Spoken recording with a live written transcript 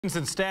Students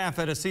and staff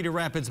at a Cedar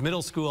Rapids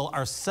Middle School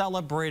are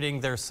celebrating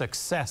their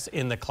success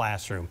in the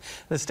classroom.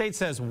 The state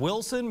says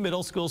Wilson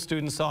Middle School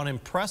students saw an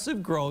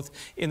impressive growth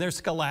in their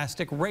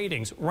scholastic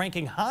ratings,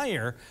 ranking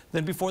higher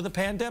than before the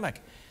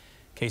pandemic.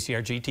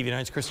 KCRG TV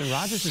 9's Kristen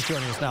Rogers is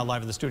joining us now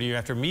live in the studio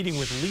after meeting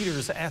with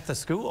leaders at the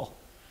school.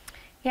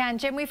 Yeah, and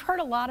Jim, we've heard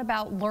a lot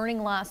about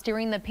learning loss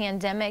during the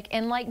pandemic,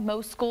 and like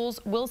most schools,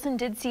 Wilson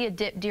did see a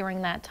dip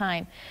during that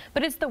time.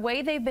 But it's the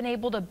way they've been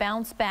able to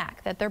bounce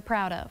back that they're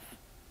proud of.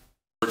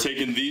 We're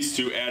taking these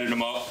two, adding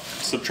them up,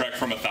 subtract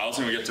from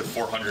 1,000, we get to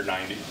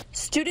 490.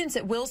 Students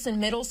at Wilson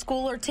Middle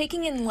School are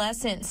taking in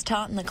lessons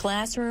taught in the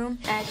classroom,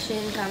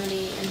 action,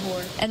 comedy, and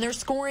horror. And they're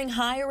scoring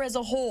higher as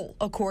a whole,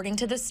 according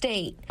to the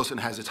state. Wilson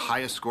has its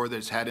highest score that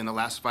it's had in the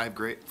last 5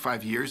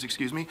 years,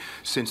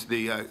 since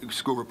the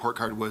school report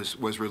card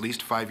was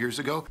released 5 years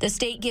ago. The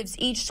state gives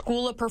each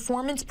school a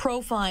performance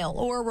profile,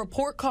 or a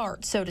report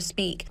card, so to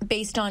speak,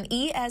 based on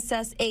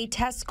ESSA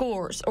test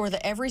scores, or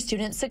the Every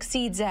Student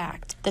Succeeds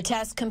Act. The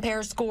test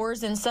compares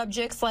scores in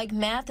subjects like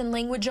math and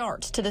language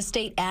arts to the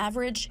state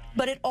average,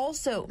 but it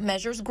also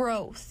measures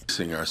growth.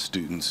 Seeing our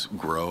students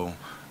grow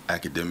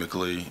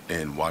academically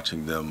and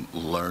watching them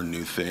learn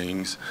new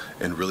things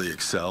and really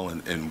excel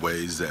in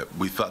ways that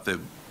we thought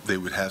that they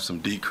would have some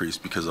decrease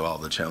because of all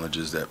the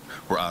challenges that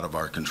were out of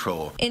our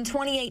control. In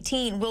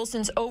 2018,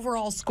 Wilson's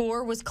overall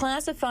score was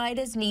classified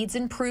as needs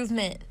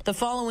improvement. The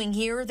following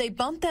year, they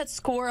bumped that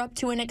score up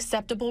to an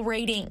acceptable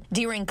rating.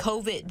 During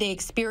COVID, they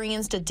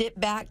experienced a dip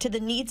back to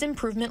the needs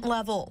improvement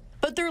level.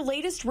 But their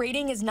latest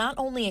rating is not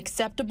only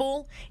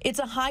acceptable, it's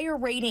a higher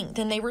rating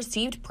than they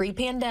received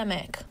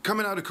pre-pandemic.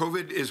 Coming out of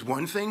COVID is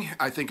one thing.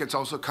 I think it's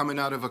also coming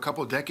out of a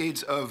couple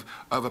decades of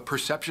a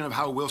perception of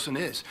how Wilson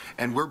is.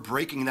 And we're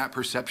breaking that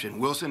perception.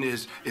 Wilson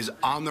is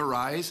on the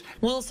rise.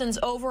 Wilson's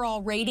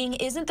overall rating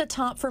isn't the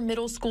top for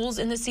middle schools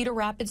in the Cedar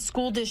Rapids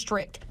School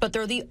District, but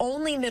they're the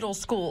only middle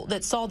school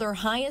that saw their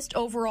highest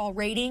overall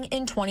rating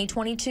in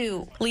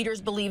 2022.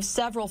 Leaders believe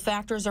several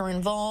factors are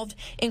involved,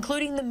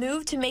 including the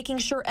move to making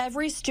sure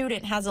every student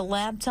has a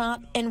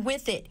laptop, and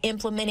with it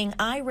implementing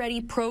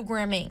iReady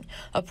programming,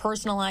 a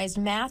personalized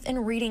math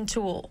and reading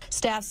tool.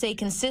 Staff say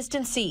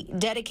consistency,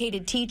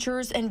 dedicated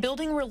teachers, and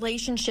building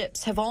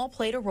relationships have all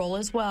played a role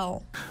as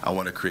well. I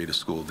want to create a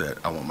school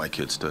that I want my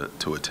kids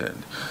to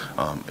attend,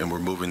 and we're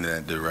moving in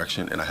that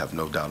direction, and I have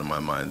no doubt in my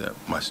mind that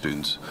my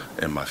students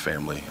and my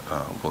family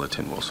will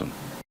attend Wilson.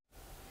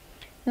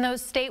 And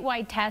those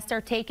statewide tests are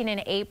taken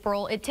in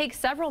April. It takes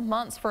several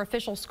months for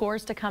official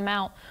scores to come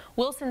out.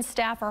 Wilson's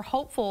staff are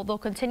hopeful they'll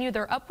continue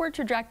their upward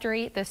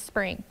trajectory this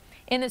spring.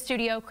 In the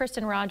studio,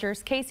 Kristen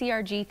Rogers,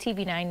 KCRG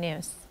TV 9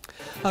 News.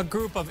 A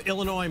group of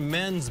Illinois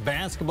men's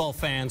basketball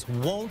fans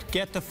won't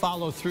get to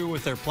follow through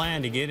with their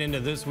plan to get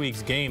into this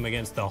week's game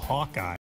against the Hawkeyes.